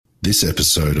This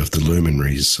episode of the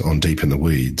Luminaries on Deep in the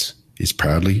Weeds is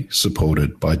proudly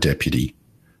supported by Deputy,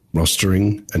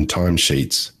 rostering and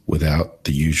timesheets without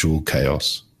the usual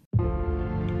chaos.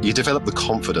 You develop the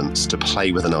confidence to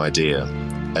play with an idea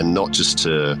and not just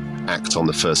to act on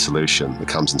the first solution that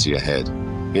comes into your head.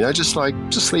 You know, just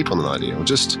sleep on an idea, or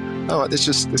just, all right,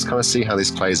 let's kind of see how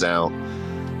this plays out.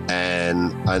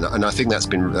 And I think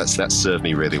that's served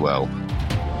me really well.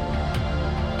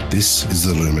 This is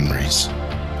the Luminaries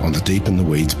on the Deep in the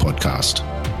Weeds podcast.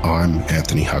 I'm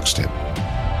Anthony Huckstep.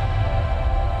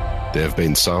 There have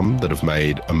been some that have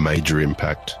made a major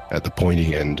impact at the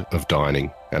pointy end of dining,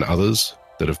 and others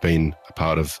that have been a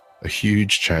part of a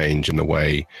huge change in the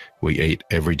way we eat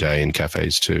every day in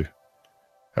cafes too.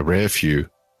 A rare few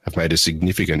have made a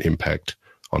significant impact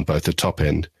on both the top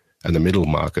end and the middle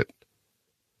market.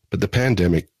 But the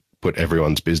pandemic put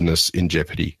everyone's business in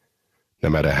jeopardy,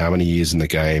 no matter how many years in the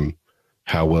game,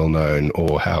 how well known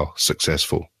or how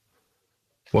successful.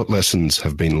 What lessons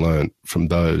have been learnt from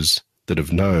those that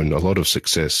have known a lot of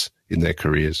success in their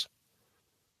careers?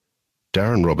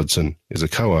 Darren Robertson is a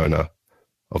co-owner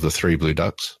of the Three Blue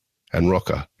Ducks and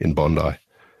Rocker in Bondi.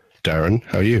 Darren,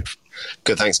 how are you?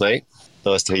 Good, thanks, mate.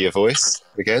 Nice to hear your voice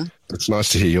again. It's nice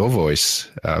to hear your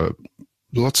voice.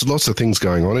 Lots of things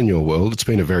going on in your world. It's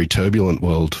been a very turbulent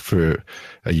world for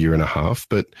a year and a half,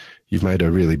 but you've made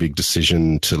a really big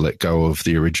decision to let go of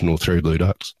the original Three Blue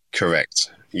Ducks.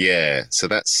 Correct. Yeah. So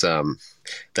that's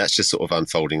just sort of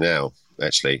unfolding now,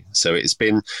 actually. So it's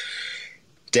been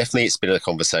a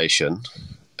conversation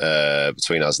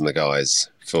between us and the guys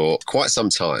for quite some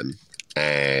time,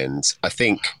 and I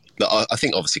think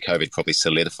obviously COVID probably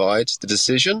solidified the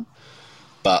decision,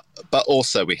 but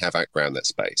also we have outgrown that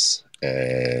space.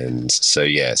 And so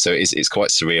it's quite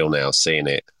surreal now seeing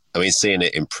it. I mean, seeing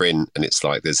it in print, and it's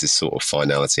like there's this sort of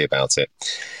finality about it,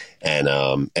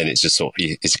 and it's just sort of,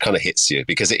 it kind of hits you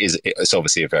because it's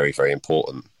obviously a very, very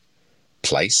important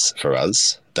place for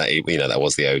us. That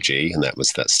was the OG, and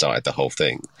that started the whole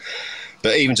thing.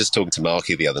 But even just talking to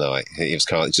Marky the other night, he was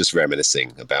kind of just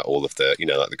reminiscing about all of the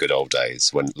like the good old days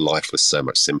when life was so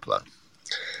much simpler,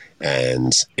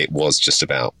 and it was just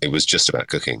about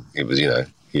cooking. It was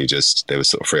there was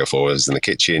sort of 3 or 4 of us in the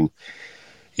kitchen.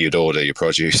 You'd order your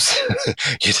produce.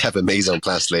 You'd have a mise en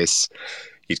place list.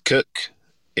 You'd cook.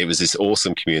 It was this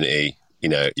awesome community.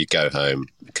 You'd go home,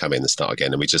 come in and start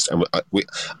again. And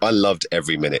I loved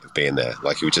every minute of being there.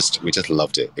 Like we just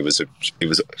loved it. It was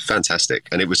fantastic.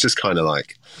 And it was just kind of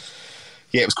like,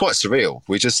 it was quite surreal.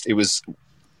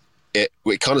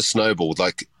 It kind of snowballed.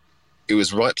 Like it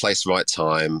was right place, right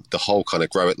time. The whole kind of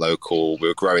grow it local. We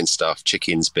were growing stuff,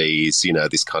 chickens, bees,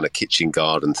 this kind of kitchen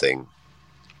garden thing.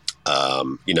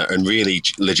 And really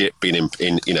legit being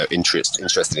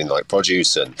interested in like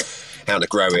produce and how to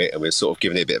grow it, and we're sort of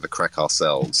giving it a bit of a crack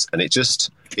ourselves, and it just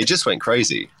went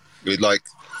crazy. We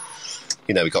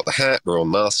we got the hat, we're on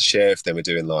MasterChef, then we're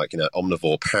doing like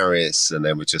Omnivore Paris, and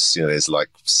then we're just there's like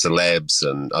celebs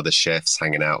and other chefs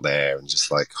hanging out there, and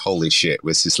just like holy shit,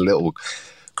 with this little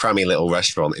crummy little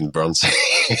restaurant in Bronte.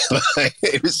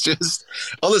 It was just,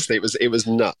 honestly, it was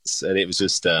nuts, and it was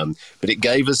just but it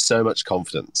gave us so much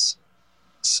confidence.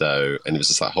 So, and it was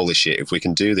just like, holy shit, if we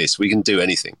can do this, we can do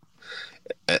anything.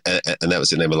 And that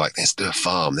was it. And they were like, let's do a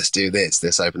farm, let's do this,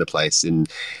 let's open a place in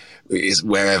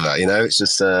wherever, it's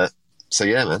just so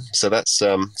yeah, man. So that's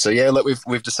look,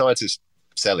 we've decided to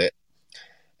sell it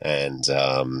and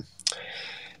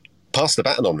pass the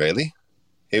baton on, really.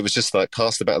 It was just like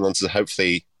pass the baton on to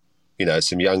hopefully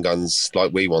some young guns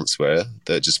like we once were,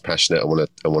 that are just passionate and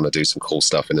want to do some cool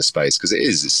stuff in the space, because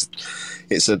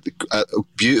it's a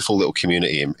beautiful little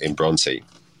community in Bronte,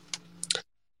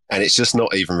 and it's just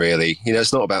not even really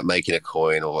it's not about making a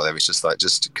coin or whatever. It's just like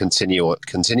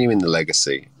continuing the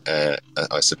legacy,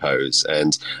 I suppose.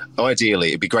 And ideally,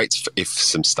 it'd be great if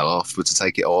some staff were to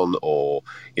take it on, or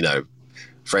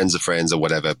friends of friends or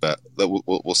whatever. But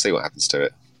we'll see what happens to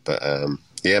it. But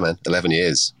yeah, man, 11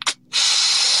 years.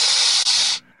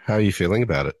 How are you feeling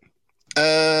about it?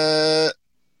 I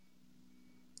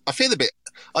feel a bit.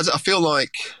 I feel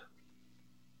like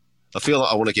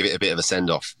I want to give it a bit of a send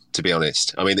off, to be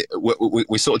honest. I mean,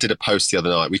 we sort of did a post the other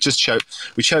night. We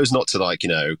chose not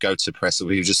to go to press.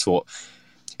 We just thought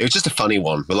it was just a funny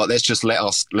one. But like, let's just first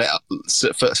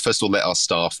of all let our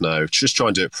staff know. Just try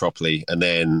and do it properly, and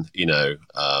then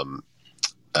and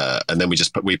then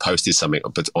we posted something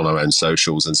on our own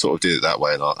socials and sort of did it that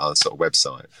way on our sort of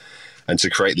website. And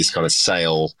to create this kind of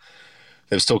sale,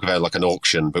 there was talk about like an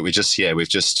auction, but we've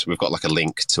got like a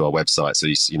link to our website, so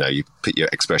you put your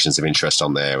expressions of interest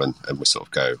on there, and we're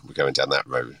going down that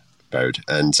road,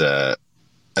 and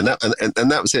and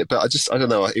that was it. But I don't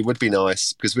know. It would be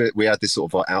nice because we had this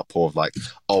sort of like outpour of like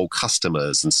old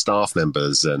customers and staff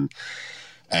members,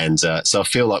 and so I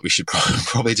feel like we should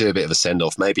probably do a bit of a send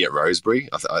off, maybe at Rosebery.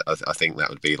 I think that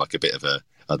would be like a bit of a,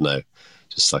 I don't know,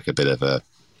 just like a bit of a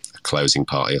closing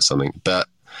party or something. But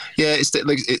yeah, it's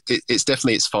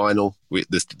definitely it's final.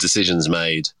 The decision's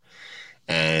made.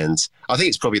 And I think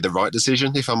it's probably the right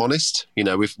decision, if I'm honest. You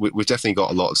know, we've definitely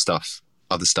got a lot of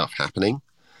other stuff happening.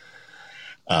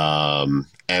 And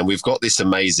we've got this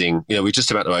amazing, you know, we're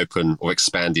just about to open or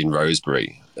expand in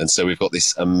Rosebery. And so we've got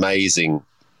this amazing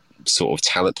sort of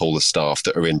talent pool of staff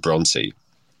that are in Bronte.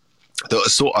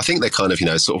 That are I think they're kind of, you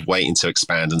know, sort of waiting to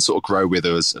expand and sort of grow with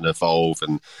us and evolve.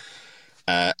 And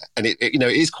it you know,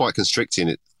 it is quite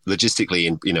constricting logistically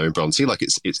in Bronte. Like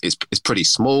it's pretty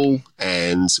small,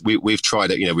 and we've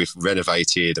tried it. You know, we've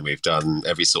renovated and we've done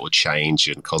every sort of change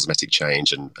and cosmetic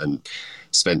change and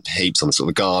spent heaps on the sort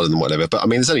of garden and whatever. But I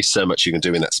mean, there's only so much you can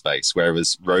do in that space.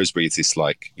 Whereas Rosebery is this,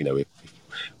 like, you know, we've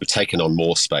taken on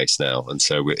more space now, and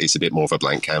so it's a bit more of a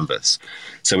blank canvas.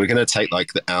 So we're going to take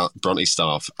like our Bronte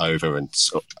staff over and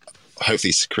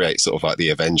hopefully create sort of like the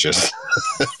Avengers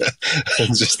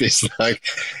and just this like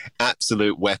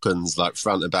absolute weapons like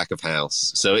front and back of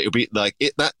house. So it'll be like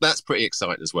that's pretty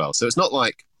exciting as well. So it's not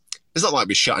like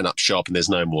we're shutting up shop and there's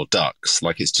no more ducks.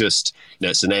 Like, it's just, you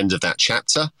know, it's an end of that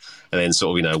chapter, and then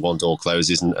sort of, you know, one door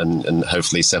closes and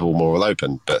hopefully several more will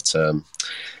open. But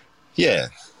yeah,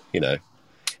 you know,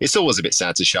 it's always a bit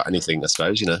sad to shut anything, I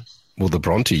suppose, you know. Well, the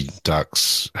Bronte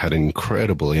ducks had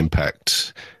incredible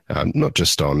impact, not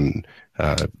just on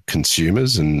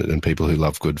consumers and people who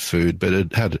love good food, but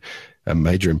it had a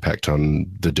major impact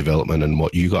on the development and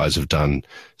what you guys have done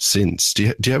since. Do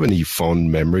you have any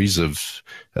fond memories of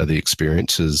the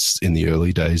experiences in the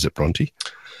early days at Bronte?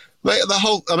 Mate,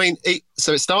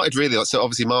 so it started really like, so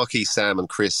obviously Marky, Sam and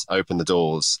Chris opened the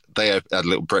doors. They had a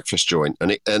little breakfast joint,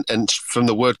 and from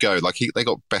the word go, like they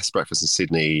got best breakfast in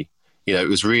Sydney. You know, it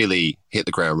was really hit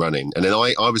the ground running. And then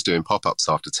I was doing pop-ups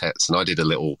after Tets, and I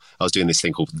was doing this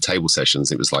thing called the table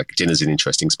sessions. It was like dinners in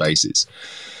interesting spaces.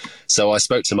 So I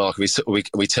spoke to Mark, we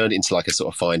turned it into like a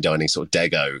sort of fine dining sort of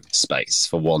Dego space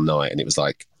for one night. And it was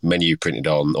like menu printed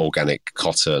on organic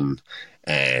cotton,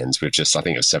 and with just, I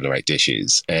think it was 7 or 8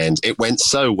 dishes. And it went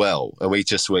so well. And we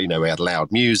just were, you know, we had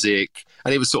loud music,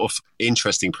 and it was sort of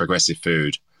interesting, progressive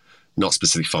food, not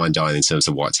specifically fine dining in terms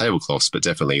of white tablecloths, but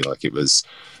definitely like it was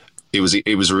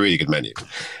a really good menu,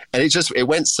 and it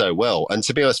went so well. And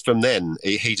to be honest, from then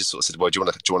he just sort of said, "Well, do you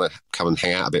want to come and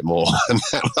hang out a bit more?" And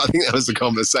I think that was the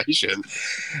conversation.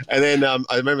 And then I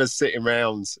remember sitting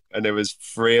around, and there was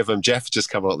 3 of them. Jeff just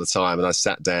come on at the time, and I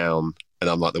sat down, and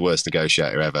I'm like the worst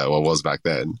negotiator ever. Well, I was back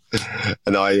then,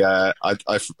 and I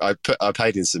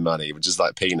paid in some money, which is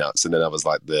like peanuts, and then I was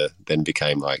like then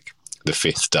became like the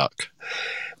 5th duck.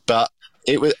 But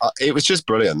it was just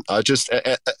brilliant.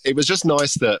 It was just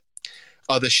nice that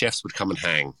other chefs would come and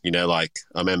hang, you know, like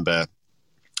I remember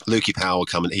Lukey Powell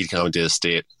he'd come and did a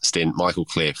stint, Michael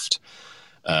Clift,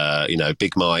 you know,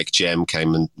 Big Mike, Jem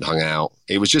came and hung out.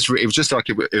 It was just like,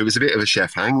 it was a bit of a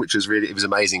chef hang, which was really, it was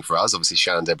amazing for us, obviously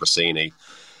Shannon Debrosini.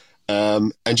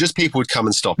 And just people would come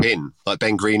and stop in, like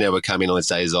Ben Greeno would come in on his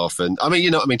days off. And I mean,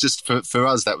 you know what I mean? Just for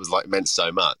us, that was like meant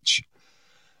so much.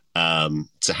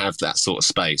 To have that sort of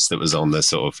space that was on the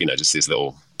sort of, you know, just this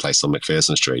little place on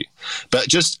McPherson Street. But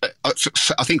just,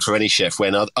 I think for any chef,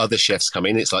 when other chefs come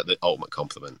in, it's like the ultimate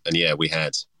compliment. And yeah, we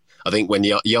had, I think when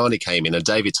Yanni came in, and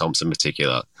David Thompson in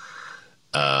particular,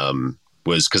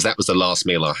 was because that was the last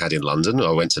meal I had in London.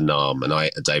 I went to Nam and I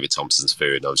ate David Thompson's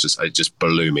food, and it just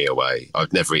blew me away.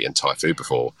 I've never eaten Thai food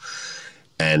before.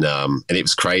 And it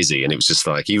was crazy. And it was just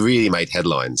like, he really made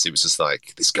headlines. It was just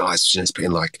like, this guy's just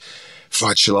putting like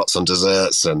fried shallots on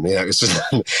desserts, and you know, it was just.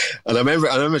 And I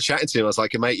remember chatting to him. I was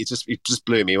like, mate, you just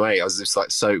blew me away. I was just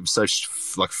like so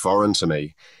like foreign to me.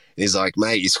 And he's like,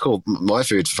 mate, he's called my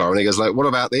food foreign. He goes like, what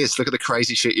about this? Look at the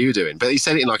crazy shit you're doing. But he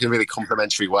said it in like a really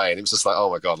complimentary way, and it was just like, oh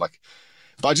my god, like.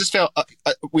 But I just felt,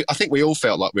 I think we all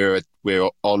felt like we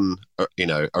were on, you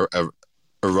know,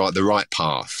 the right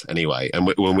path anyway. And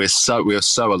we're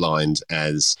so aligned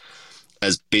as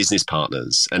business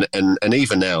partners, and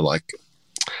even now, like.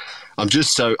 I'm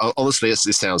just so, honestly,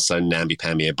 this sounds so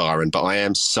namby-pamby and Byron, but I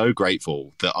am so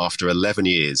grateful that after 11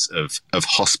 years of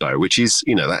hospo, which is,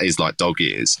 you know, that is like dog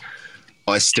years,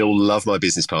 I still love my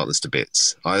business partners to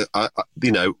bits. I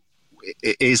you know,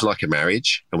 it is like a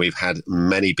marriage, and we've had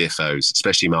many biffos,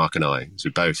 especially Mark and I, because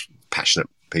we're both passionate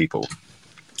people.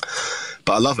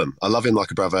 But I love him. I love him like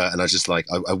a brother, and I just like,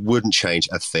 I wouldn't change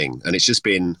a thing. And it's just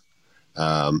been,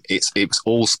 it was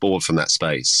all spawned from that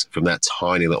space, from that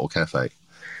tiny little cafe.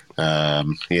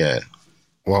 Yeah.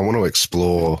 Well, I want to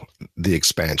explore the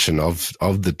expansion of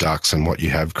the Ducks and what you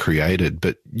have created,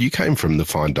 but you came from the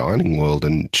fine dining world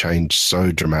and changed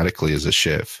so dramatically as a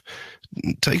chef.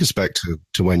 Take us back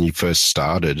to when you first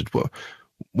started.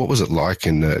 What was it like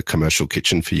in the commercial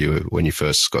kitchen for you when you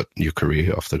first got your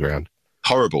career off the ground?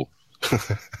 Horrible.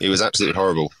 It was absolutely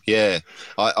horrible. Yeah,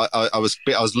 I was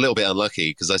a little bit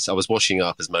unlucky because I was washing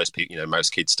up as most people,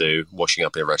 most kids do, washing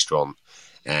up in a restaurant,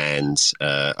 and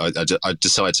I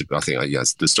decided to. I think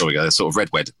the story goes sort of red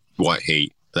white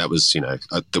heat. That was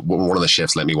one of the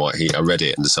chefs let me white heat. I read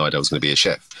it and decided I was going to be a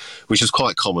chef, which was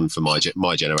quite common for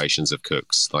my generations of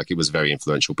cooks. Like, it was a very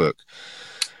influential book.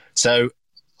 So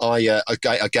I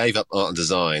gave up art and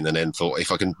design, and then thought,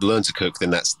 if I can learn to cook, then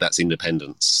that's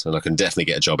independence, and I can definitely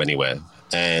get a job anywhere.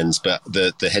 But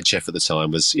the head chef at the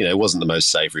time was, wasn't the most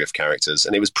savoury of characters,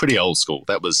 and it was pretty old school.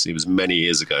 It was many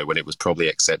years ago when it was probably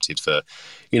accepted for,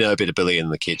 a bit of bully in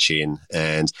the kitchen,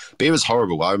 but it was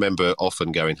horrible. I remember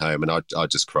often going home and I'd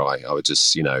just cry. I would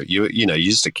just, you're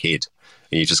just a kid,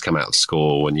 and you just come out of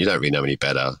school and you don't really know any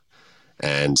better,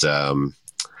 and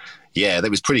yeah,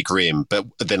 that was pretty grim. But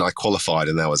then I qualified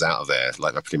and I was out of there,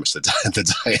 like pretty much the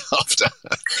day after.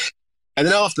 And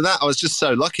then after that, I was just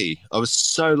so lucky. I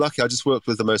just worked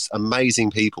with the most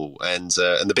amazing people. And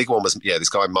the big one was, this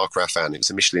guy, Mark Raffan. It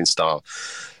was a Michelin star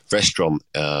restaurant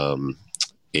called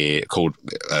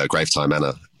Gravetime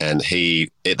Manor. And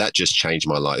that just changed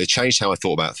my life. It changed how I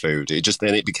thought about food.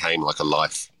 Then it became like a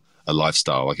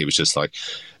lifestyle. Like, it was just like,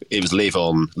 it was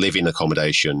live-in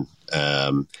accommodation.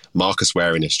 Marcus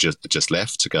Waring has just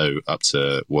left to go up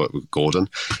to work with Gordon,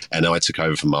 and I took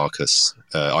over from Marcus.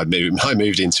 I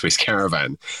moved into his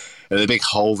caravan, and a big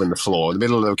hole in the floor. In the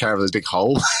middle of the caravan, there's a big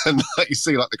hole, and you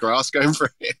see like the grass going through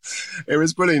it. It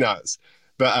was pretty nuts.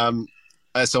 But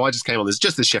so I just came on. There's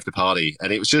just this chef de party,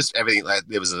 and it was just everything. Like,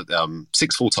 there was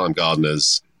 6 full-time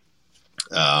gardeners.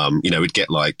 We'd get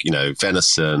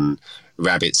venison,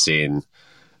 rabbits in,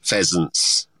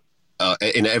 pheasants.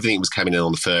 Everything was coming in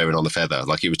on the fur and on the feather.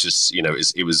 Like, it was just,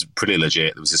 it was pretty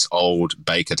legit. There was this old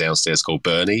baker downstairs called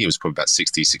Bernie. He was probably about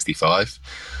 60, 65.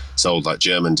 This old,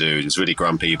 German dude. He was really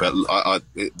grumpy, but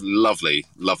lovely,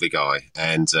 lovely guy.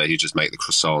 And he'd just make the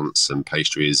croissants and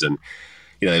pastries. And,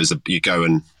 you go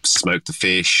and smoke the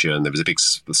fish, and there was a big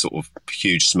sort of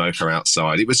huge smoker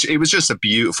outside. It was just a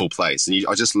beautiful place. And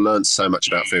I just learned so much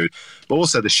about food. But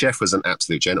also, the chef was an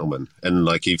absolute gentleman. And,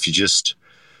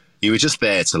 you were just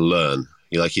there to learn.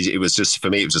 It was just, for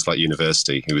me, it was just like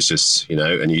university. It was just, and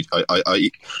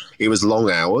it was long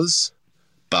hours,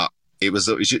 but you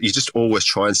just always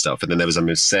trying stuff. And then there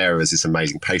was, Sarah is this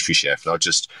amazing pastry chef, and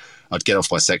I'd get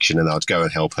off my section and I'd go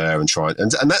and help her and try.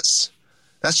 And that's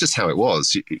just how it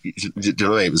was. Do you know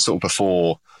what I mean? It was sort of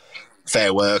before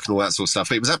Fair Work and all that sort of stuff.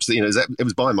 But it was absolutely,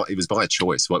 it was by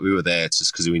choice. Like, we were there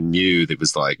just because we knew that it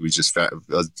was like, I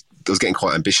was getting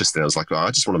quite ambitious then. I was like,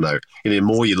 I just want to know. The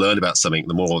more you learn about something,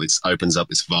 the more it opens up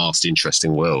this vast,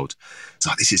 interesting world. It's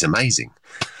like, this is amazing.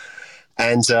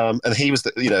 And he was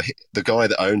the guy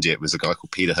that owned it was a guy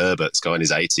called Peter Herbert, this guy in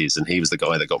his 80s, and he was the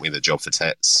guy that got me the job for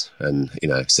Tets. And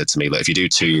said to me, look, if you do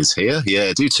 2 years here,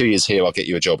 do 2 years here, I'll get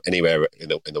you a job anywhere in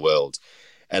the world.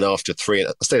 And after I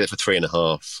stayed there for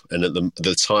 3.5. And at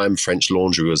the time, French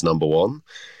Laundry was number 1.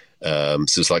 So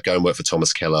it's like, go and work for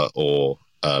Thomas Keller or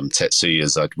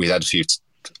Tetsuyas. We had a few.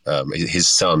 His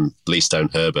son, Lee Stone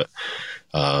Herbert,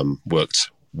 worked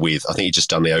with. I think he'd just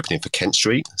done the opening for Kent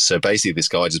Street. So basically, this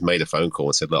guy just made a phone call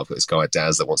and said, "Look, I've got this guy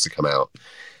Daz that wants to come out."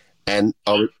 And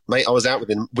I was out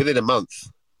within a month.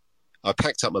 I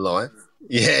packed up my life.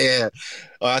 Yeah.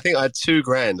 I think I had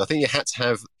 £2,000. I think you had to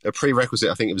have a prerequisite.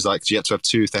 I think it was like you had to have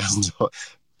 £2,000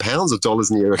 or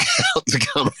dollars in your account to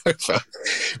come over,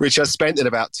 which I spent in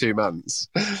about 2 months.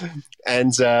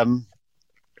 And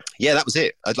that was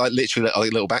it. I'd literally a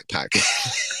little backpack.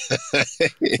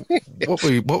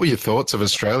 What were your thoughts of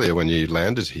Australia when you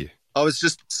landed here? I was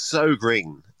just so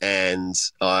green, and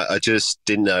I just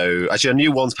didn't know. Actually, I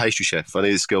knew one's pastry chef. I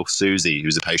knew this girl Susie, who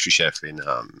was a pastry chef in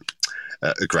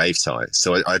a Graveside.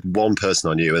 So I had one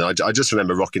person I knew, and I just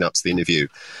remember rocking up to the interview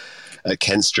at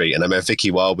Kent Street, and I remember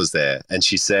Vicky Wilde was there, and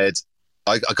she said,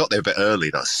 I got there a bit early,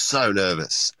 and I was so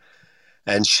nervous.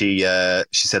 And she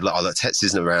said, look, Tets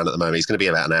isn't around at the moment. He's going to be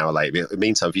about an hour late. But in the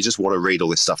meantime, if you just want to read all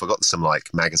this stuff, I've got some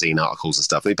magazine articles and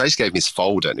stuff. And he basically gave me this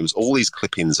folder, and it was all these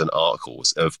clippings and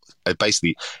articles of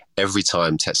basically every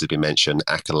time Tets had been mentioned,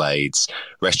 accolades,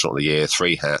 restaurant of the year,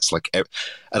 3 hats. And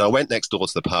I went next door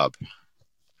to the pub,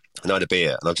 and I had a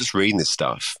beer, and I was just reading this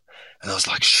stuff. And I was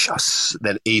like, shush,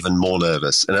 then even more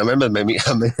nervous. And I remember I met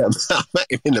him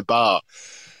in the bar.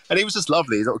 And he was just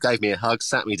lovely. He gave me a hug,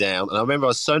 sat me down. And I remember I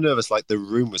was so nervous, like the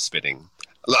room was spinning.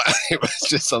 Like it was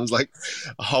just, I was like,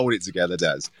 hold it together,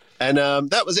 Daz. And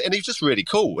that was it. And he was just really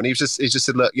cool. And he just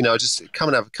said, look, just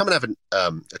come and have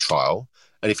a trial.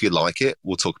 And if you like it,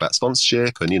 we'll talk about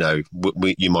sponsorship. And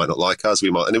you might not like us,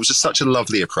 we might. And it was just such a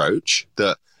lovely approach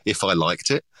that if I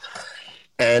liked it.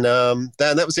 And then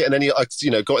that was it. And then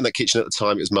I got in that kitchen at the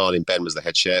time. It was Marlin Ben was the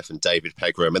head chef, and David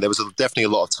Pegram, and there was definitely a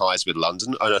lot of ties with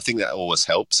London, and I think that always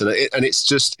helps. And it's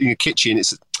just in your kitchen.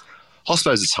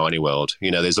 Hospital's a tiny world.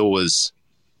 There's always,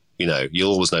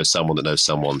 you'll always know someone that knows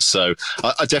someone. So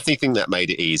I definitely think that made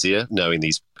it easier having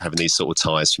these sort of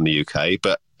ties from the UK.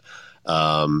 But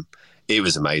it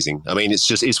was amazing. I mean,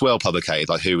 it's well publicated,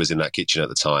 like who was in that kitchen at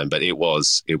the time, but it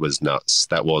was nuts.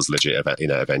 That was legit,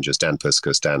 Avengers. Dan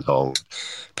Puskas, Dan Hong,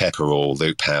 Pepperell,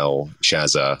 Luke Powell,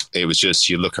 Shazza. It was just,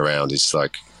 you look around, it's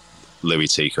like Louis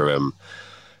Tikaram,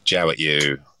 Jowett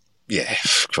Yu. Yeah,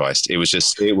 Christ. It was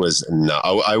nuts.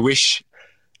 I wish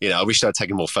I'd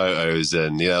taken more photos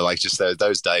and, like just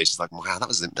those days, just like, wow, that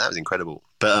was incredible.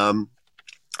 But,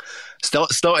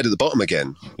 started at the bottom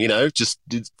again, just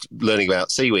learning about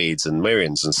seaweeds and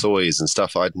mirians and soys and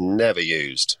stuff I'd never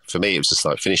used. For me, it was just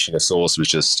like finishing a sauce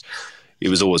it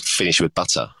was always finished with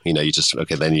butter.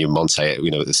 Then you monte it,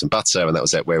 with some butter, and that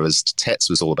was it. Whereas Tet's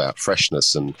was all about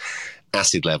freshness and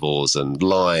acid levels and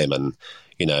lime and,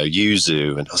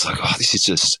 yuzu. And I was like, oh, this is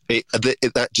just,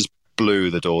 that just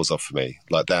blew the doors off for me.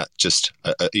 Like that, just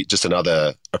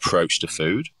another approach to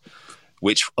food.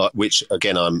 Which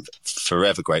again, I'm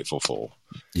forever grateful for.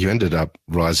 You ended up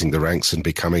rising the ranks and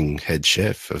becoming head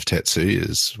chef of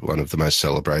Tetsuya's, one of the most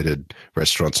celebrated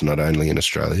restaurants, not only in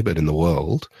Australia, but in the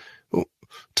world. Well,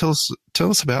 tell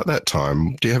us about that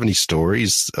time. Do you have any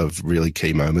stories of really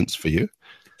key moments for you?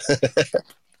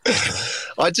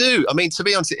 I do. I mean, to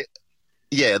be honest,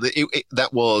 that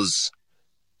was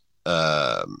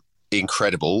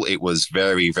incredible. It was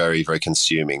very, very, very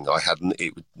consuming.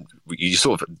 You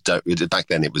sort of don't, back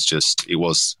then it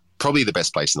was probably the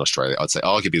best place in Australia. I'd say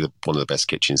arguably one of the best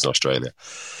kitchens in Australia.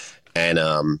 And,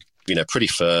 pretty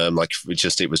firm, like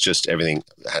it was just everything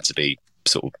had to be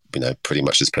sort of, pretty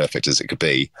much as perfect as it could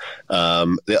be. There are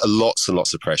lots and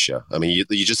lots of pressure. I mean,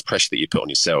 you just pressure that you put on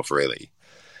yourself, really.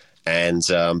 And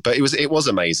but it was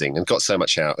amazing and got so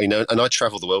much out, and I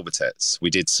traveled the world with Tets. We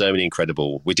did so many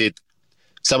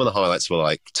some of the highlights were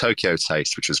like Tokyo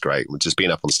Taste, which was great. We'd just been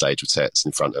up on stage with Tets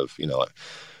in front of, like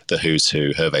the who's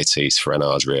who, Hervé Tisse, Ferran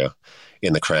Adria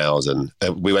in the crowd. And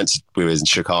we were in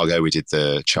Chicago. We did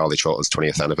the Charlie Trotter's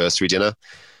 20th anniversary dinner.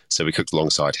 So we cooked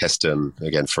alongside Heston,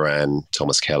 again, Ferran,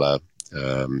 Thomas Keller,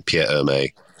 Pierre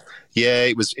Hermé. Yeah,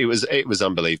 it was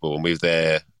unbelievable. And we were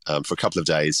there for a couple of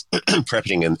days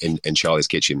prepping in Charlie's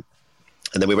kitchen.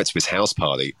 And then we went to his house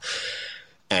party.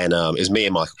 And it was me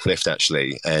and Michael Clift,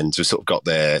 actually. And we sort of got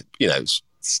there,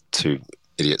 two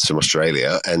idiots from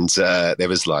Australia. And there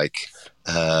was like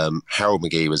Harold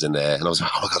McGee was in there. And I was like,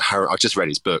 oh, my God, Harold. I just read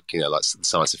his book, like The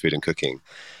Science of Food and Cooking.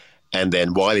 And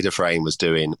then Wiley Dufresne was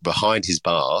doing, behind his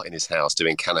bar in his house,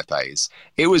 doing canapes.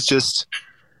 It was just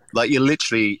like you're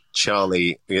literally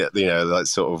Charlie, like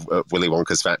sort of Willy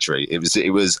Wonka's factory. It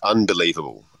was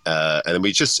unbelievable. And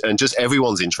just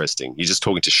everyone's interesting. You're just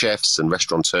talking to chefs and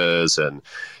restaurateurs, and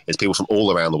it's people from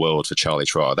all around the world for Charlie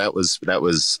Trotter. That was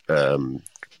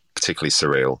particularly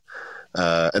surreal.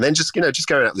 And then just going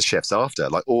out with the chefs after,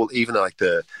 like even like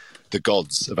the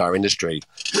gods of our industry.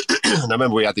 And I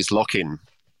remember we had this lock-in.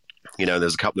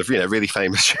 There's a couple of really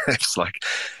famous chefs like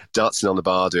dancing on the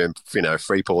bar doing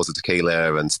 3 pours of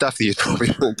tequila and stuff that you probably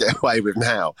wouldn't get away with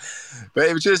now. But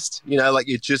it was just like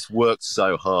you just worked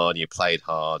so hard, you played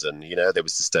hard, and it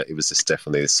was just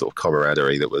definitely this sort of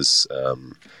camaraderie that was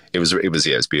it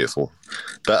was beautiful.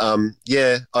 But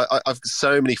I've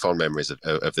so many fond memories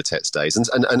of the Tets days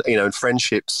and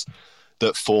friendships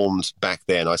that formed back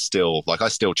then. I still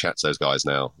chat to those guys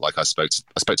now. Like I spoke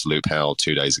to Luke Powell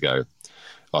 2 days ago.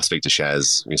 I speak to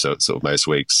Shaz sort of most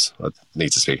weeks. I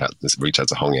need to reach out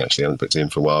to Hongi, actually. I haven't booked him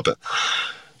for a while, but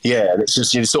yeah, and it's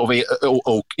just sort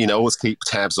of always keep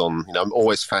tabs on. I'm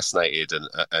always fascinated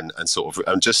and sort of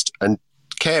and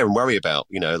care and worry about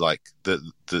like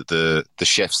the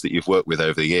chefs that you've worked with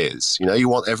over the years. You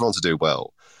want everyone to do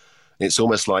well. It's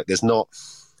almost like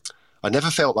I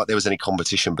never felt like there was any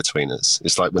competition between us.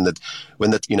 It's like when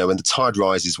the tide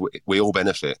rises, we all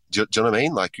benefit. Do you know what I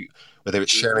mean? Like whether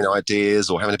it's sharing ideas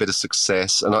or having a bit of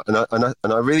success, and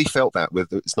I really felt that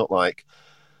with. It's not like,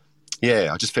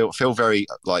 I just feel very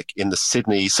like in the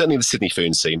Sydney, certainly the Sydney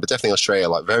food scene, but definitely Australia,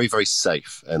 like very, very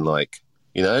safe and like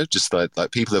just like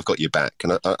people have got your back,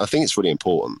 and I think it's really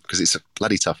important because it's a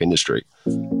bloody tough industry.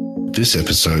 This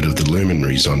episode of the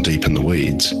Luminaries on Deep in the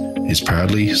Weeds is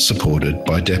proudly supported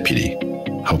by Deputy,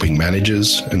 helping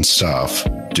managers and staff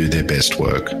do their best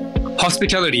work.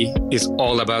 Hospitality is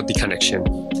all about the connection.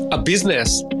 A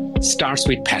business starts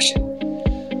with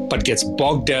passion, but gets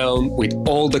bogged down with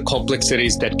all the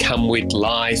complexities that come with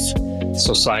life,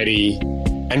 society,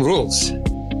 and rules.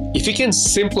 If you can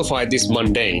simplify this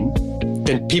mundane,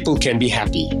 then people can be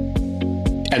happy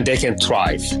and they can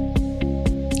thrive.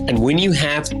 And when you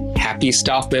have happy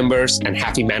staff members and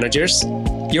happy managers,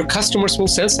 your customers will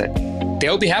sense it.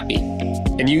 They'll be happy.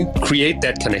 And you create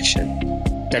that connection.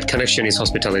 That connection is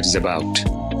hospitality is about.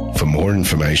 For more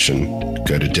information,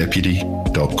 go to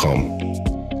deputy.com.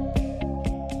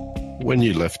 When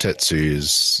you left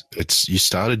Tetsuya's, you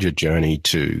started your journey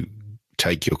to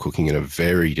take your cooking in a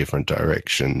very different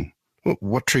direction.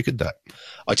 What triggered that?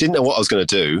 I didn't know what I was going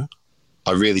to do.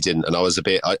 I really didn't. And I was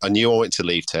I knew I wanted to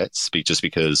leave Tets just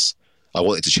because I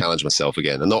wanted to challenge myself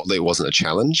again. And not that it wasn't a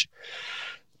challenge,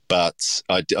 but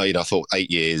I thought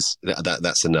 8 years,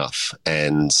 that's enough.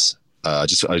 And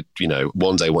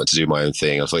one day I wanted to do my own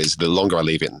thing. I thought the longer I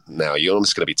leave it now, you're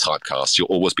almost going to be typecast. You'll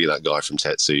always be that guy from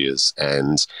Tetsuya's,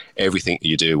 and everything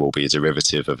you do will be a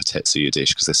derivative of a Tetsuya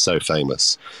dish because they're so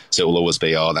famous. So it will always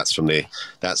be,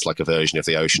 that's like a version of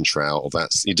the ocean trout, or do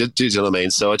you know what I mean?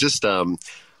 So I just,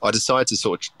 I decided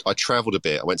to I traveled a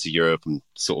bit. I went to Europe and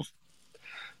sort of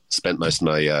spent most of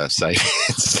my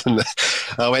savings. And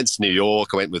I went to New York.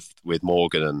 I went with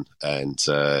Morgan and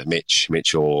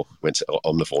Mitchell. Went to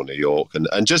Omnivore New York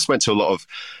and just went to a lot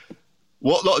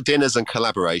of dinners and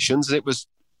collaborations. And it was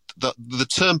the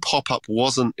term pop-up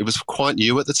it was quite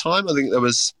new at the time. I think there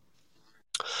was,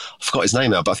 I forgot his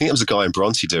name now, but I think there was a guy in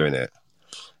Bronte doing it.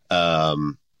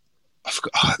 I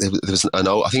forgot. There was I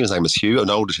think his name was Hugh,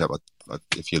 an older chap.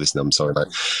 If you're listening, I'm sorry, mate.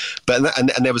 But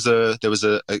and there was a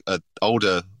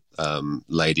older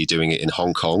lady doing it in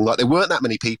Hong Kong. Like there weren't that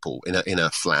many people in a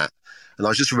flat, and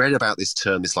I just read about this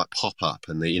term, this like pop up,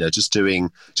 and just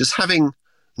having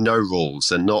no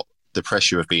rules and not the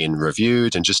pressure of being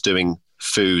reviewed, and just doing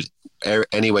food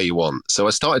any way you want. So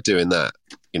I started doing that.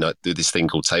 Do this thing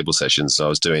called table sessions. So I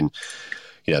was doing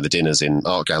the dinners in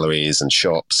art galleries and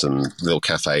shops and little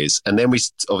cafes. And then we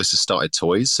obviously started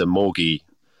toys. So Morgie,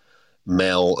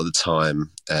 Mel at the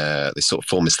time, they sort of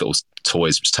formed this little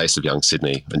toys, which Taste of Young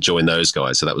Sydney, and joined those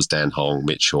guys. So that was Dan Hong,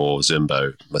 Mitchell,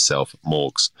 Zumbo, myself,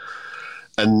 Morgs.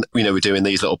 And, we're doing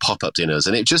these little pop-up dinners.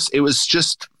 And it was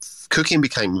just, cooking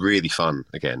became really fun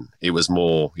again. It was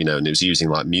more, and it was using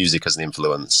like music as an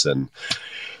influence and,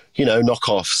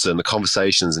 knockoffs and the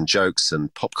conversations and jokes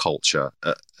and pop culture,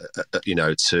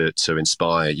 to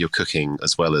inspire your cooking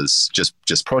as well as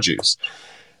just produce.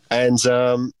 And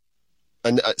so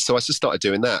I just started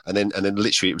doing that. And then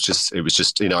literally it was just, I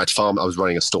was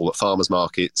running a stall at farmers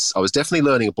markets. I was definitely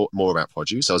learning a bit more about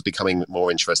produce. I was becoming more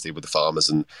interested with the farmers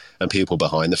and people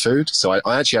behind the food. So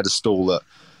I actually had a stall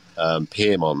at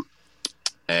Piermont,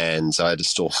 and I had a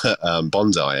stall at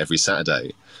Bondi every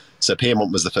Saturday. So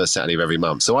Piermont was the first Saturday of every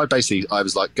month. So I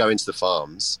was like going to the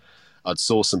farms, I'd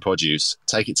source some produce,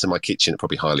 take it to my kitchen,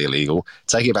 probably highly illegal,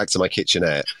 take it back to my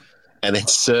kitchenette, and then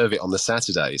serve it on the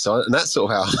Saturday. And that's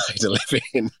sort of how I made a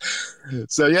living.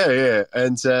 So yeah.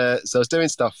 And so I was doing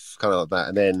stuff kind of like that.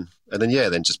 And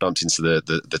then just bumped into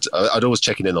the I'd always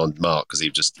checking in on Mark because he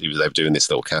was over doing this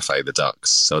little cafe, the Ducks.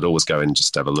 So I'd always go in and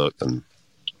just have a look. And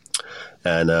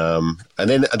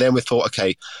then we thought,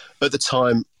 okay, at the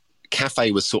time,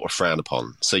 cafe was sort of frowned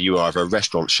upon. So you were either a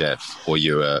restaurant chef or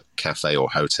you were a cafe or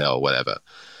hotel, whatever.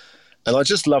 And I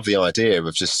just love the idea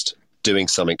of just doing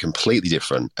something completely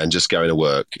different and just going to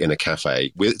work in a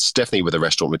cafe. It's definitely with a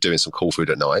restaurant, we're doing some cool food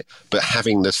at night, but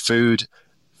having the food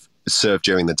served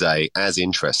during the day as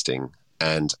interesting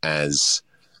and as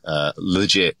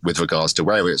legit with regards to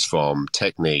where it's from,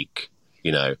 technique,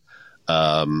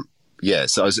 So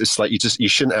it's like you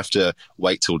shouldn't have to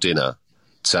wait till dinner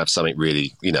to have something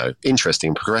really,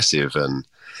 interesting, progressive, and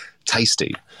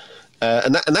tasty,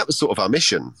 and that was sort of our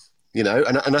mission,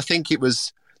 And I think it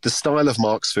was the style of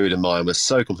Mark's food and mine was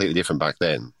so completely different back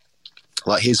then.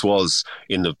 Like his was,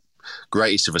 in the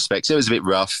greatest of respects, it was a bit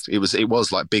rough. It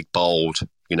was like big, bold,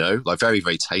 like very,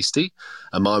 very tasty,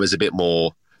 and mine was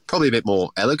probably a bit more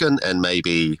elegant and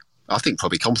maybe I think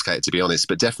probably complicated to be honest,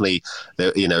 but definitely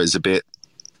there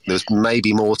was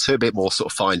maybe more to a bit more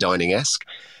sort of fine dining-esque.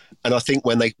 And I think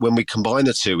when we combined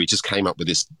the two, we just came up with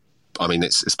this. I mean, I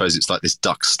suppose it's like this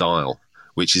duck style,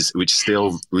 which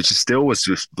still was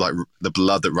just like the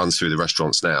blood that runs through the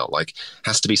restaurants now. Like,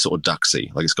 has to be sort of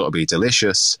ducksy. Like, it's got to be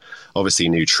delicious, obviously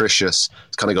nutritious.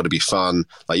 It's kind of got to be fun.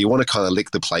 Like, you want to kind of lick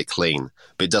the plate clean,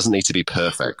 but it doesn't need to be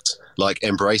perfect. Like,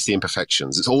 embrace the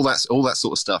imperfections. It's all that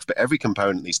sort of stuff. But every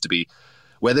component needs to be,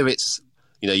 whether it's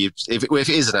if it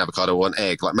is an avocado or an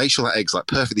egg, like make sure that egg's like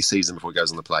perfectly seasoned before it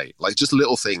goes on the plate. Like just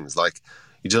little things, like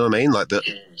you know what I mean, like that.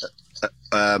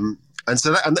 And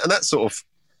so that and that sort of,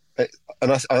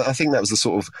 and I think that was the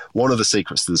sort of one of the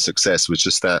secrets to the success was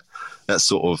just that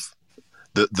sort of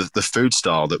the food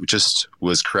style that just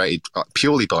was created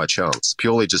purely by chance,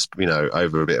 purely just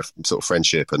over a bit of sort of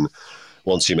friendship and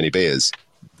one too many beers.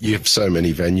 You have so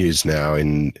many venues now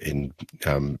in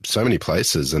so many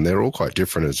places, and they're all quite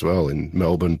different as well, in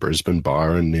Melbourne, Brisbane,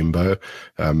 Byron, Nimbo.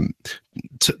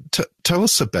 Tell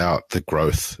us about the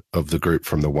growth of the group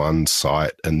from the one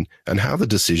site and how the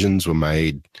decisions were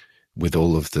made with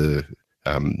all of the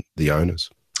owners.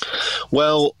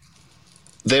 Well,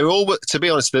 they're all, to be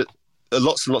honest, that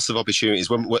lots and lots of opportunities.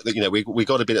 When we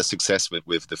got a bit of success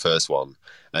with the first one,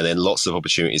 and then lots of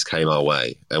opportunities came our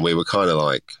way, and we were kind of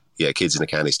like, kids in a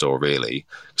candy store, really.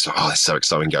 So, it's so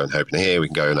exciting. We can go and open here. We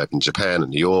can go and open in Japan and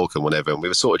New York and whatever. And we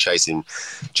were sort of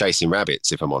chasing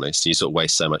rabbits, if I'm honest. You sort of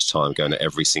waste so much time going to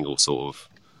every single sort of,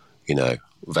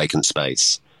 vacant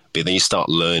space. But then you start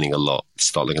learning a lot.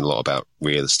 Start learning a lot about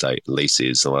real estate,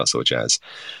 leases, and all that sort of jazz.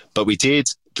 But we did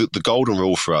the golden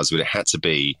rule for us. It had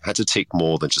to tick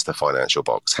more than just the financial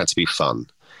box. It had to be fun.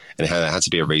 And it had to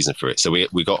be a reason for it. So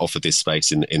we got offered this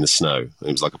space in the snow.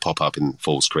 It was like a pop-up in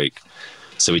Falls Creek.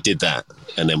 So we did that,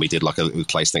 and then we did like a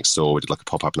place next door. We did like a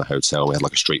pop-up in a hotel. We had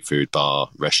like a street food bar,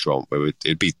 restaurant, where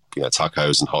it'd be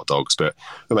tacos and hot dogs, but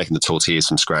we were making the tortillas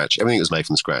from scratch. Everything was made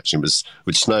from scratch, and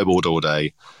we'd snowboard all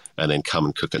day, and then come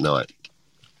and cook at night.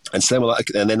 And so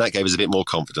then that gave us a bit more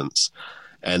confidence.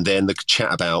 And then the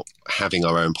chat about having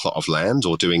our own plot of land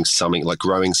or doing something like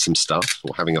growing some stuff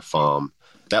or having a farm,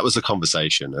 that was the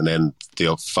conversation. And then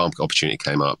the farm opportunity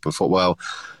came up. And I thought, well,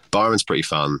 Byron's pretty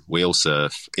fun. Wheel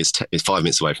surf. It's 5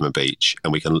 minutes away from a beach,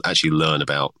 and we can actually learn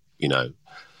about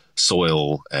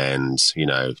soil and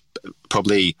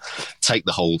probably take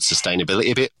the whole sustainability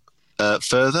a bit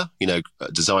further.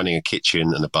 Designing a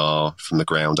kitchen and a bar from the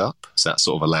ground up. So that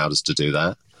sort of allowed us to do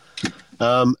that.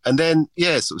 And then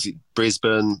so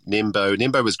Brisbane, Nimbo.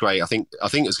 Nimbo was great. I think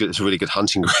it was good. It's a really good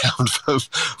hunting ground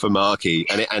for Marky,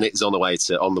 and it's on the way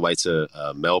to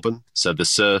Melbourne. So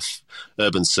the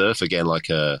urban surf again, like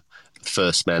a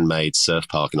first man-made surf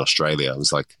park in Australia.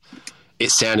 It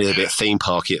sounded a bit theme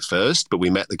parky at first, but we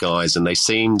met the guys and they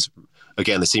seemed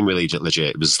really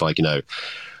legit. It was like it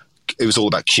was all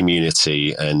about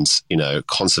community and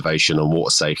conservation and water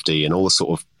safety and all the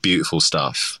sort of beautiful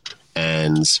stuff.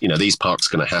 And these parks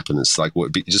are going to happen. It's like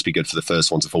it'd just be good for the first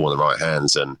one to fall in the right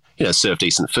hands and serve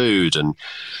decent food. And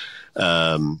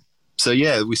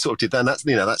we sort of did that.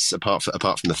 And that's apart from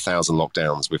the 1,000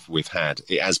 lockdowns we've had.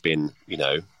 It has been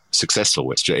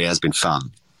successful. It has been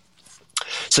fun.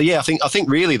 So I think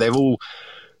really they've all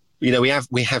we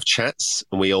have chats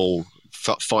and we all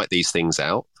fight these things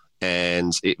out.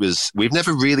 And we've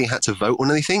never really had to vote on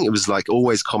anything. It was like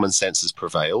always common sense has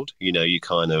prevailed. You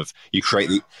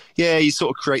create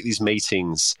these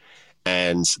meetings,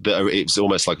 and it was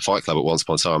almost like a fight club at once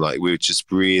upon a time. Like we were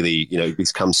just really,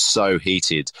 become so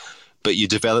heated, but you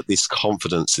develop this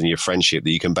confidence in your friendship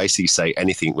that you can basically say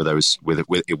anything within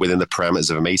the parameters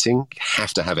of a meeting. You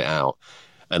have to have it out.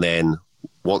 And then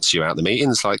once you're out the meeting,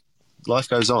 it's like life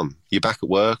goes on. You're back at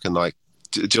work and like,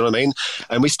 do you know what I mean?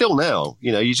 And we still now,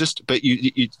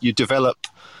 you develop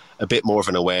a bit more of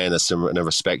an awareness and a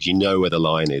respect. You know where the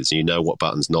line is. You know what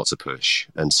buttons not to push.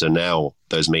 And so now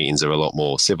those meetings are a lot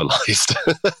more civilized.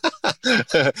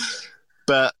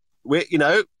 But we're,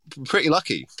 pretty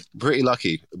lucky.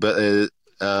 But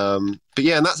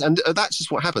that's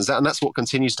just what happens. And that's what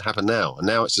continues to happen now. And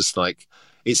now it's just like,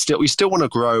 we still want to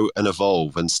grow and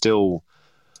evolve and still.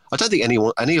 I don't think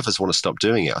any of us want to stop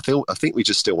doing it. I think we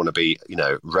just still want to be,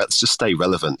 let's just stay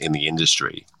relevant in the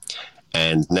industry.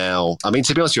 And now, I mean,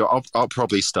 to be honest with you, I'll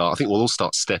probably start. I think we'll all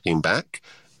start stepping back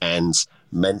and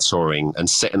mentoring and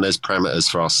setting those parameters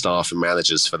for our staff and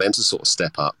managers for them to sort of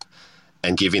step up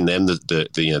and giving them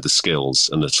the skills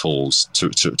and the tools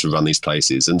to run these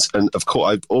places. And of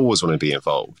course, I always want to be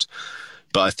involved.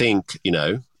 But I think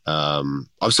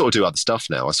I sort of do other stuff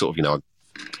now. I sort of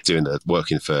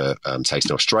working for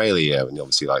Tasting Australia, and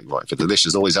obviously like writing for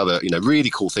Delicious, all these other really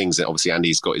cool things. That obviously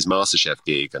Andy's got his MasterChef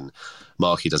gig, and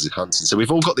Marky does his hunting. So we've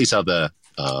all got these other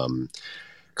kind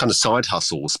of side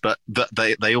hustles, but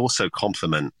they also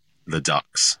complement the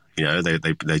ducks.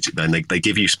 They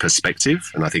give you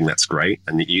perspective, and I think that's great.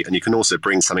 And you can also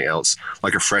bring something else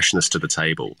like a freshness to the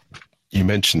table. You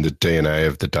mentioned the DNA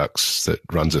of the ducks that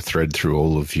runs a thread through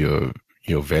all of your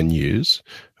venues.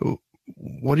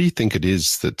 What do you think it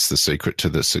is that's the secret to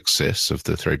the success of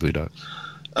the Three Blue Ducks?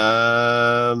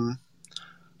 I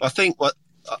think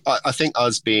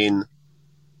us being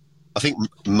I think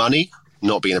money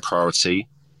not being a priority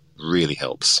really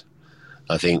helps.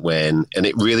 I think and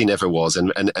it really never was.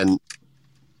 And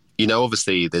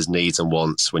obviously there's needs and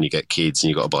wants when you get kids and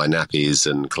you've got to buy nappies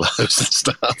and clothes and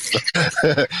stuff,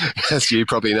 as you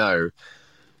probably know.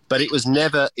 But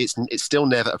it's still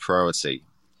never a priority.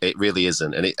 It really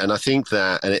isn't. And I think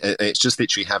that, it's just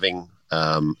literally having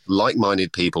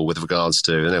like-minded people with regards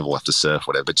to, they never have to surf,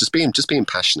 whatever, but just being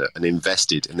passionate and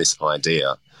invested in this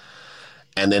idea.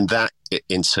 And then that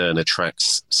in turn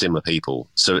attracts similar people.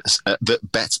 So it's,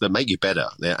 that make you better.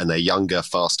 And they're younger,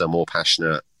 faster, more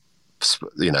passionate,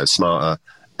 smarter.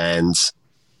 And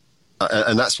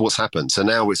that's what's happened. So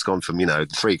now it's gone from,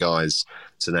 3 guys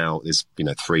to now there's,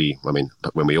 3. I mean,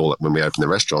 when we open the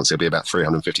restaurants, it'll be about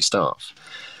 350 staff.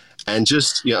 And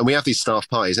just, and we have these staff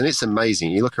parties, and it's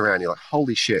amazing. You look around, you're like,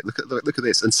 holy shit, look at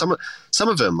this. And some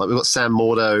of them, like we've got Sam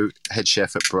Mordo, head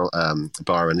chef at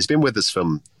Byron. He's been with us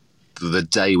from the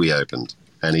day we opened,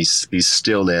 and he's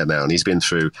still there now, and he's been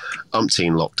through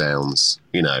umpteen lockdowns.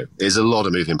 There's a lot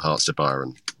of moving parts to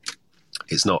Byron.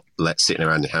 It's not sitting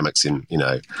around in hammocks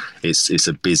it's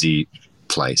a busy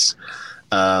place.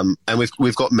 And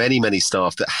we've got many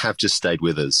staff that have just stayed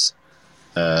with us,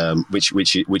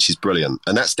 which is brilliant.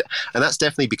 And that's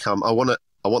definitely become, I want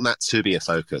that to be a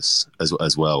focus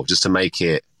as well, just to make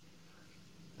it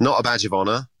not a badge of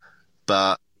honor,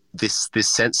 but this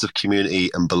sense of community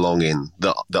and belonging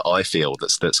that I feel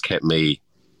that's kept me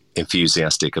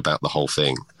enthusiastic about the whole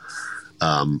thing.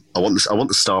 I want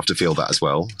the staff to feel that as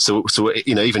well. So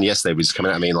even yesterday was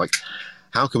coming at me like,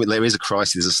 how can there is a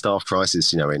crisis, there's a staff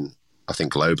crisis, in I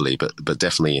think globally, but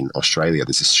definitely in Australia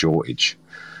there's this shortage.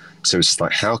 So it's just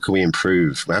like, how can we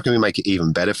improve? How can we make it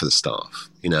even better for the staff?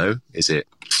 Is it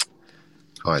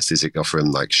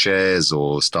offering like shares,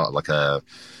 or start like a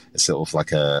sort of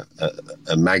like a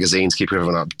magazine to keep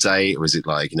everyone up to date? Or is it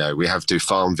like, we have to do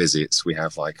farm visits, we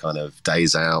have like kind of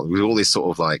days out, with all this sort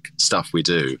of like stuff we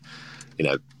do,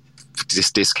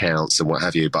 discounts and what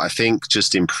have you. But I think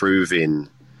just improving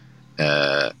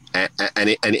and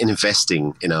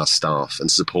investing in our staff and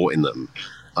supporting them,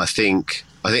 I think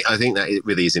that it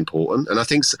really is important. And I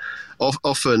think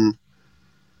often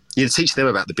teach them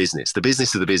about the business of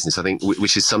the business, I think,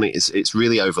 which is something it's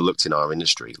really overlooked in our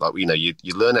industry. Like,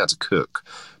 you learn how to cook,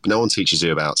 but no one teaches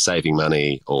you about saving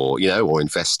money or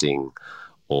investing,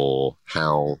 or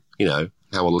how a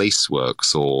lease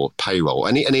works, or payroll,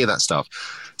 any of that stuff.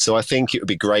 So I think it would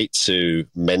be great to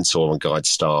mentor and guide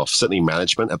staff, certainly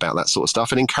management, about that sort of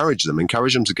stuff, and encourage them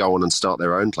to go on and start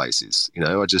their own places.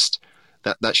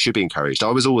 That should be encouraged.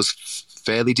 I was always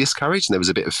fairly discouraged, and there was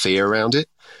a bit of fear around it,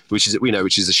 which is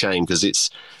a shame, because it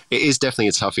is definitely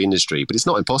a tough industry, but it's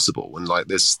not impossible. And like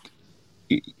there's,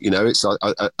 it's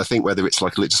I think whether it's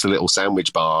like just a little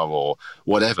sandwich bar or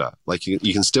whatever, like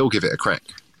you can still give it a crack.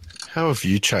 How have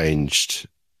you changed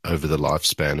over the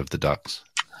lifespan of the Ducks?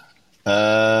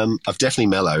 I've definitely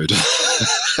mellowed.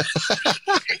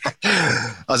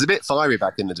 I was a bit fiery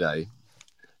back in the day.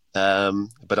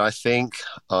 But I think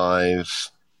I'm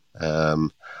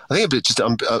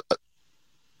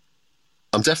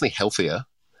definitely healthier,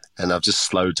 and I've just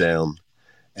slowed down,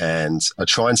 and I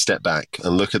try and step back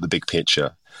and look at the big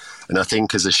picture. And I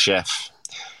think as a chef,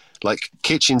 like,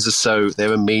 kitchens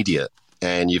they're immediate,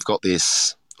 and you've got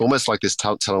this almost like this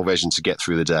tunnel vision to get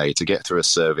through the day, to get through a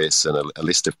service and a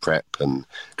list of prep and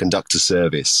conduct a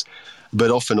service.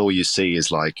 But often all you see is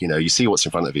like, you see what's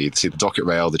in front of you. You see the docket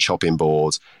rail, the chopping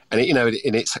board, and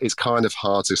it's kind of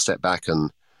hard to step back and,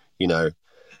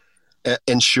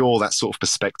 ensure that sort of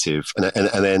perspective.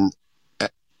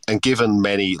 And given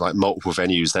many, like, multiple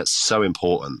venues, that's so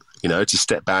important, to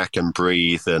step back and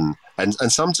breathe and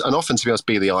often, to be honest,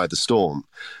 be the eye of the storm.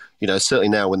 Certainly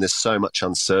now when there's so much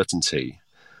uncertainty,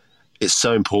 it's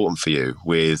so important for you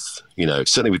with,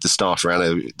 certainly with the staff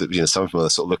around, some of them are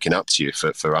sort of looking up to you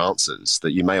for answers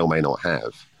that you may or may not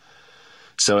have.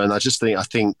 So, and I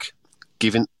think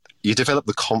given you develop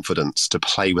the confidence to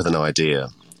play with an idea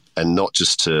and not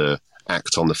just to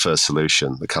act on the first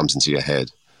solution that comes into your head,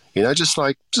 just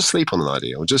sleep on an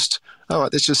idea, or all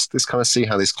right, let's kind of see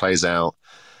how this plays out.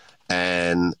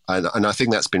 And I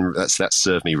think that's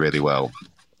served me really well.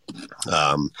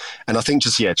 And I think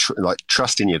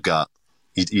trust in your gut.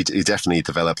 You definitely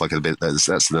develop like a bit.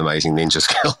 That's an amazing ninja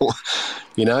skill,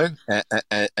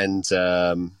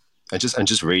 and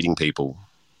just reading people.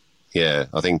 Yeah,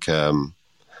 I think.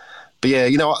 But yeah,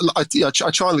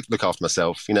 I try and look after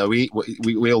myself. We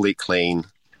all eat clean.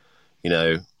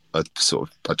 I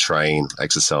train,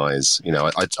 exercise.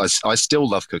 I still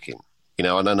love cooking.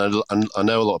 And I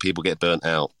know a lot of people get burnt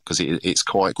out because it's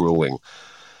quite grueling.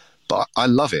 But I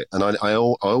love it, and I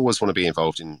always want to be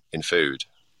involved in food.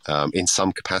 in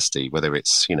some capacity, whether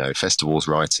it's, festivals,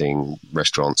 writing,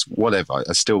 restaurants, whatever.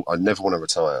 I never want to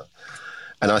retire.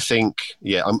 And I think,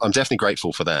 I'm definitely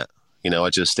grateful for that. And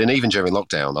even during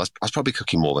lockdown, I was probably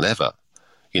cooking more than ever,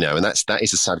 and that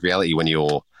is a sad reality when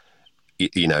you're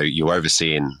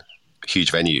overseeing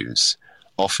huge venues.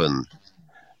 Often,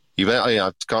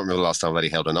 I can't remember the last time I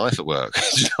held a knife at work.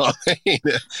 Do you know what I mean?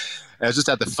 I just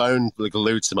had the phone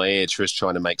glued to my ear, just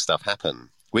trying to make stuff happen,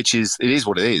 it is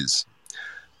what it is.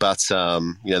 But,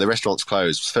 the restaurant's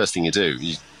closed. First thing you do,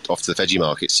 you off to the veggie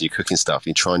markets, you're cooking stuff,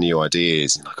 you try new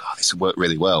ideas, and this would work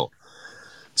really well.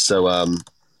 So,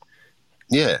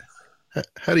 yeah.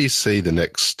 How do you see the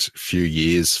next few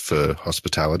years for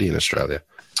hospitality in Australia?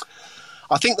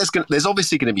 I think there's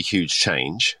obviously going to be huge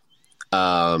change.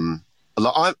 I'm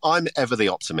ever the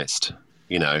optimist,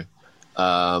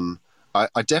 I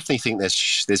definitely think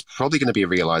there's probably going to be a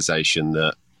realization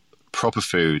that proper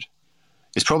food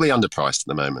is probably underpriced at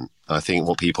the moment. I think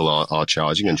what people are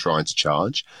charging and trying to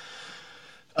charge.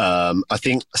 I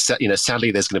think,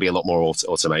 sadly, there's going to be a lot more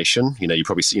automation. You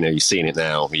probably, you're seeing it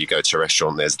now. When you go to a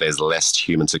restaurant, there's less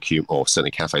human to human, or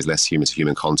certainly cafes, less human to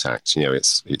human contact.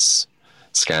 It's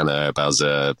scanner,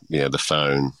 buzzer, the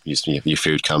phone. Your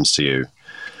food comes to you.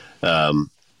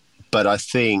 But I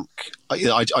think,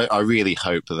 I really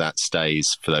hope that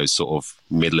stays for those sort of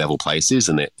mid-level places,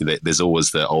 and there's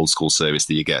always the old school service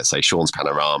that you get, say Sean's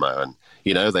Panorama, and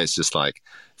there's just like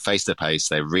face-to-face,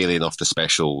 they're reeling off the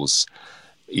specials.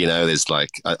 There's like,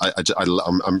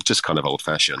 I'm just kind of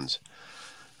old-fashioned.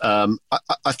 I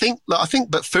think,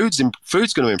 but food's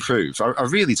going to improve. I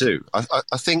really do.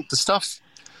 I think the stuff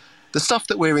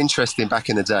that we're interested in back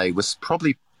in the day was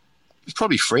probably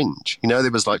fringe.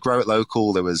 There was like grow it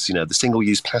local. There was, the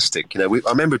single-use plastic. I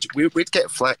remember we'd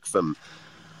get flack from,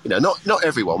 not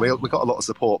everyone. We got a lot of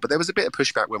support, but there was a bit of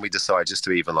pushback when we decided just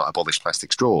to even like abolish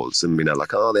plastic straws, and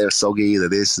they're soggy, they're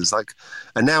this. It's like,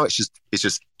 and now it's just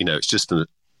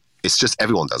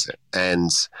everyone does it,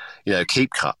 and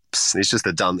keep cups. It's just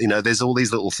there's all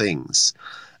these little things,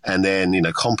 and then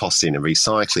composting and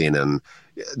recycling and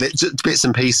bits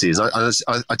and pieces. I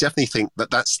definitely think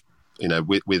that's.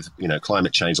 With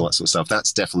climate change, all that sort of stuff,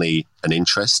 that's definitely an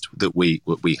interest that we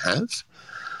have.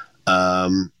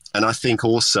 And I think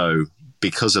also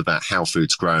because of that, how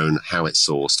food's grown, how it's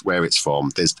sourced, where it's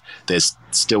from, there's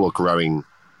still a growing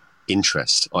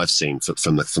interest I've seen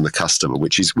from the customer,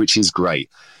 which is great.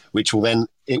 Which will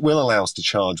allow us to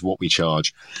charge what we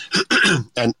charge,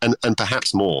 and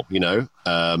perhaps more.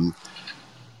 And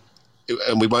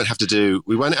we won't have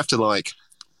to like.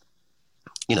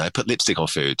 Put lipstick on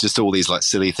food. Just all these like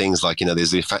silly things, like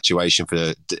there's the infatuation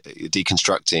for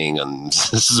deconstructing and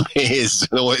smears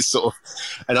and all this sort of.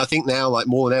 And I think now, like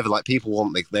more than ever, like people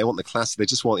want the classic. They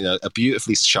just want a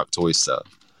beautifully shucked oyster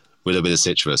with a bit of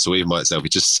citrus, or even by itself.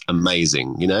 It's just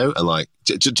amazing, and like,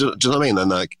 do you know what I mean? And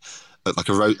like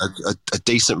a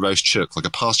decent roast chook, like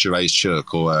a pasture raised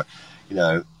chook, or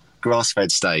a grass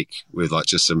fed steak with like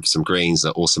just some greens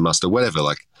or some mustard, whatever.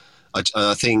 Like,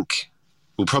 I think.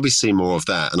 We'll probably see more of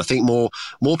that. And I think more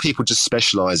people just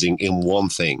specialising in one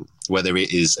thing, whether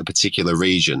it is a particular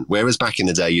region. Whereas back in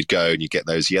the day, you'd go and you get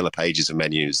those yellow pages of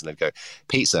menus and they'd go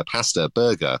pizza, pasta,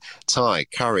 burger, Thai,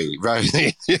 curry, roast.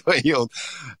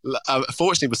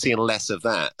 Unfortunately, we're seeing less of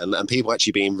that. And people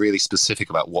actually being really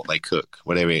specific about what they cook,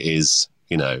 whether it is,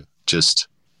 just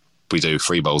we do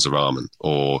 3 bowls of ramen,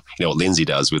 or what Lindsay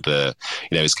does with the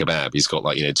his kebab. He's got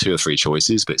like 2 or 3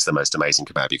 choices, but it's the most amazing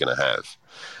kebab you're going to have.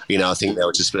 I think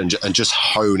they'll just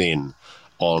hone in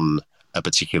on a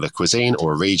particular cuisine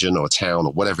or a region or a town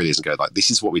or whatever it is, and go like,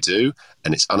 this is what we do,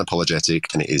 and it's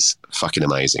unapologetic and it is fucking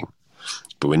amazing.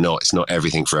 But it's not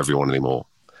everything for everyone anymore,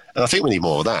 and I think we need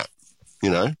more of that.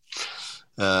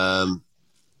 But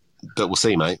we'll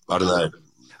see, mate. I don't know.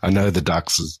 I know the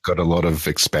Ducks has got a lot of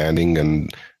expanding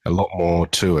and a lot more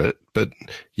to it, but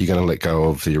you're going to let go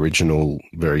of the original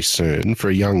very soon. For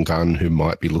a young gun who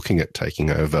might be looking at taking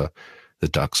over the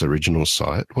Ducks original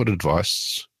site, what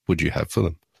advice would you have for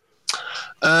them?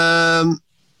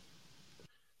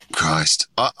 Christ,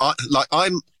 I'm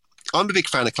a big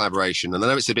fan of collaboration, and I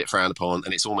know it's a bit frowned upon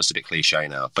and it's almost a bit cliche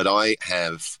now, but I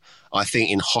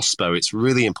think in hospo it's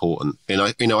really important.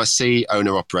 I see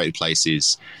owner operated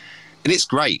places. And it's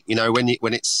great, when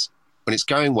it's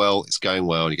going well, it's going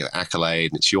well, and you get an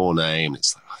accolade, and it's your name, and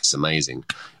it's like, it's amazing.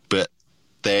 But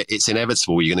it's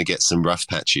inevitable you're going to get some rough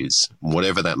patches,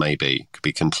 whatever that may be. It could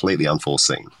be completely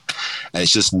unforeseen, and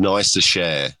it's just nice to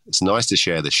share. It's nice to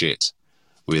share the shit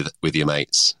with your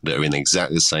mates that are in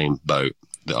exactly the same boat,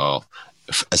 that are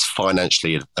as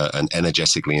financially and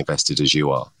energetically invested as you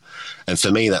are. And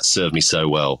for me, that served me so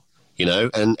well. you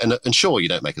know, and sure, you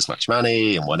don't make as much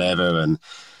money and whatever,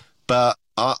 but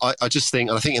I just think,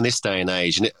 and I think in this day and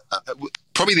age, and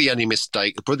probably the only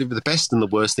mistake, probably the best and the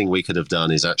worst thing we could have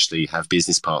done is actually have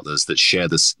business partners that share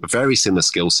this very similar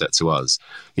skill set to us.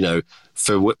 You know,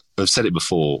 I've said it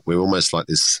before, we're almost like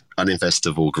this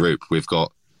uninvestable group. We've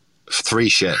got 3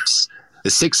 chefs.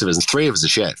 There's 6 of us and 3 of us are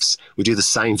chefs. We do the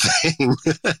same thing.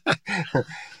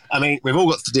 I mean, we've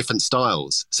all got different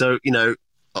styles. So, you know,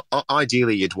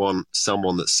 ideally you'd want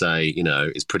someone that, say, you know,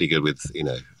 is pretty good with, you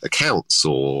know, accounts,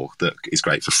 or that is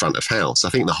great for front of house. I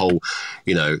think the whole,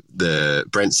 you know, the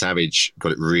Brent Savage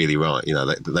got it really right. You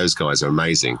know, those guys are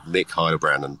amazing. Nick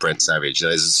Heidelbrand and Brent Savage.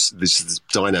 There's this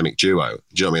dynamic duo.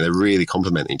 Do you know what I mean? They really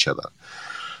complement each other.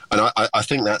 And I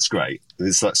think that's great.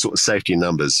 There's like sort of safety in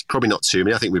numbers. Probably not too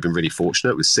many. I think we've been really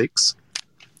fortunate with 6.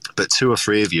 But 2 or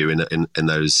 3 of you in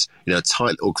those, you know,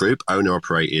 tight little group, owner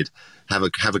operated, have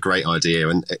a great idea,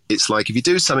 and it's like if you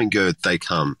do something good, they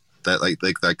come. They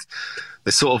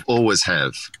sort of always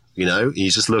have, you know.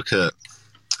 You just look at,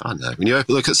 I don't know, when you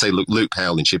look at, say, Luke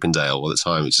Powell in Chippendale all the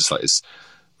time, it's just like this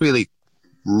really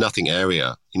nothing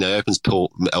area. You know, he opens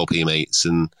LP Meats,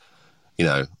 and, you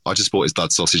know, I just bought his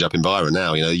blood sausage up in Byron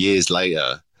now. You know, years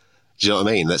later, do you know what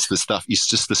I mean? That's the stuff. It's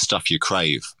just the stuff you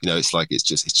crave. You know, it's like it's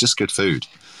just good food.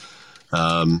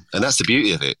 And that's the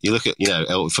beauty of it. You look at, you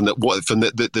know, from the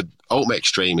ultimate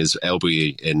extreme is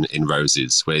Elbury in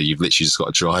Roses, where you've literally just got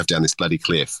to drive down this bloody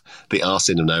cliff, the arse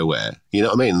end of nowhere. You know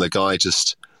what I mean? The guy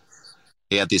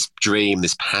he had this dream,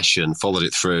 this passion, followed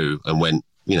it through, and went,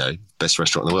 you know, best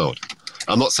restaurant in the world.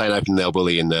 I'm not saying open an El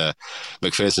Bulli in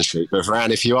McPherson Street, but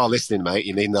Fran, if you are listening, mate,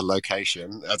 you need the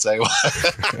location. I'd say.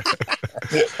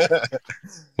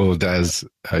 Well, Daz,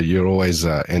 you're always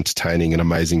entertaining and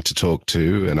amazing to talk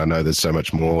to, and I know there's so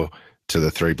much more to the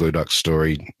 3 Blue Ducks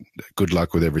story. Good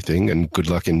luck with everything, and good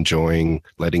luck enjoying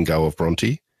letting go of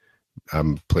Bronte.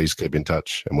 Please keep in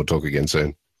touch, and we'll talk again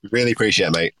soon. Really appreciate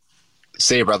it, mate.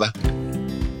 See you, brother.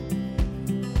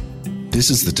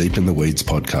 This is the Deep in the Weeds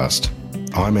podcast.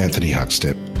 I'm Anthony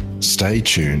Huckstep. Stay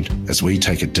tuned as we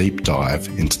take a deep dive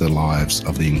into the lives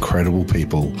of the incredible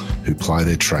people who ply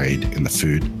their trade in the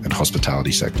food and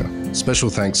hospitality sector. Special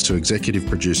thanks to executive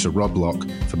producer Rob Locke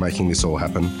for making this all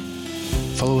happen.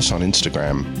 Follow us on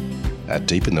Instagram at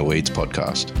Deep in the Weeds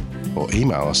Podcast, or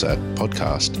email us at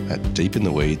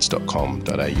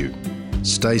podcast@deepintheweeds.com.au.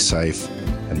 Stay safe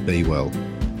and be well.